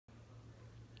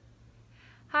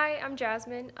Hi, I'm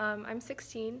Jasmine. I'm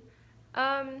 16.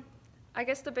 Um, I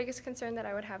guess the biggest concern that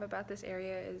I would have about this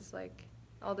area is like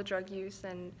all the drug use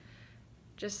and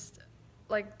just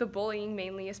like the bullying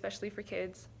mainly, especially for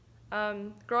kids.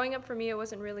 Growing up for me, it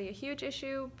wasn't really a huge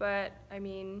issue, but I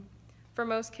mean, for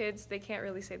most kids, they can't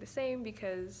really say the same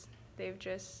because they've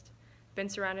just been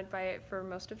surrounded by it for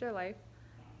most of their life.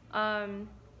 Um,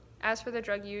 as for the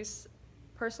drug use,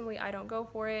 personally, I don't go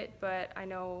for it, but I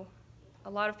know a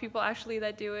lot of people actually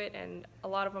that do it, and a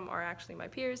lot of them are actually my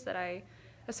peers that I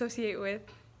associate with,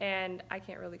 and I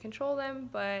can't really control them,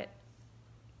 but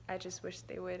I just wish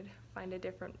they would find a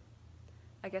different,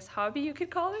 I guess, hobby you could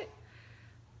call it.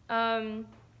 Um,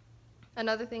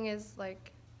 Another thing is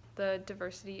like the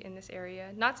diversity in this area.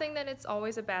 Not saying that it's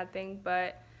always a bad thing,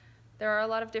 but there are a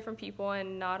lot of different people,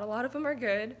 and not a lot of them are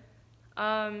good.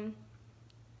 Um,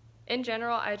 in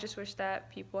general, I just wish that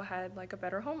people had like a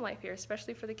better home life here,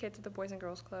 especially for the kids at the Boys and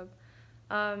Girls Club.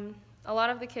 A lot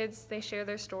of the kids, they share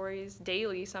their stories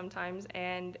daily sometimes,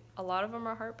 and a lot of them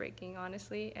are heartbreaking,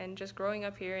 honestly. And just growing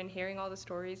up here and hearing all the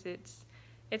stories,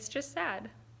 it's just sad.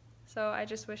 So I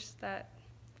just wish that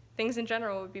things in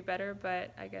general would be better,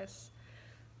 but I guess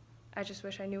I just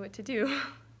wish I knew what to do.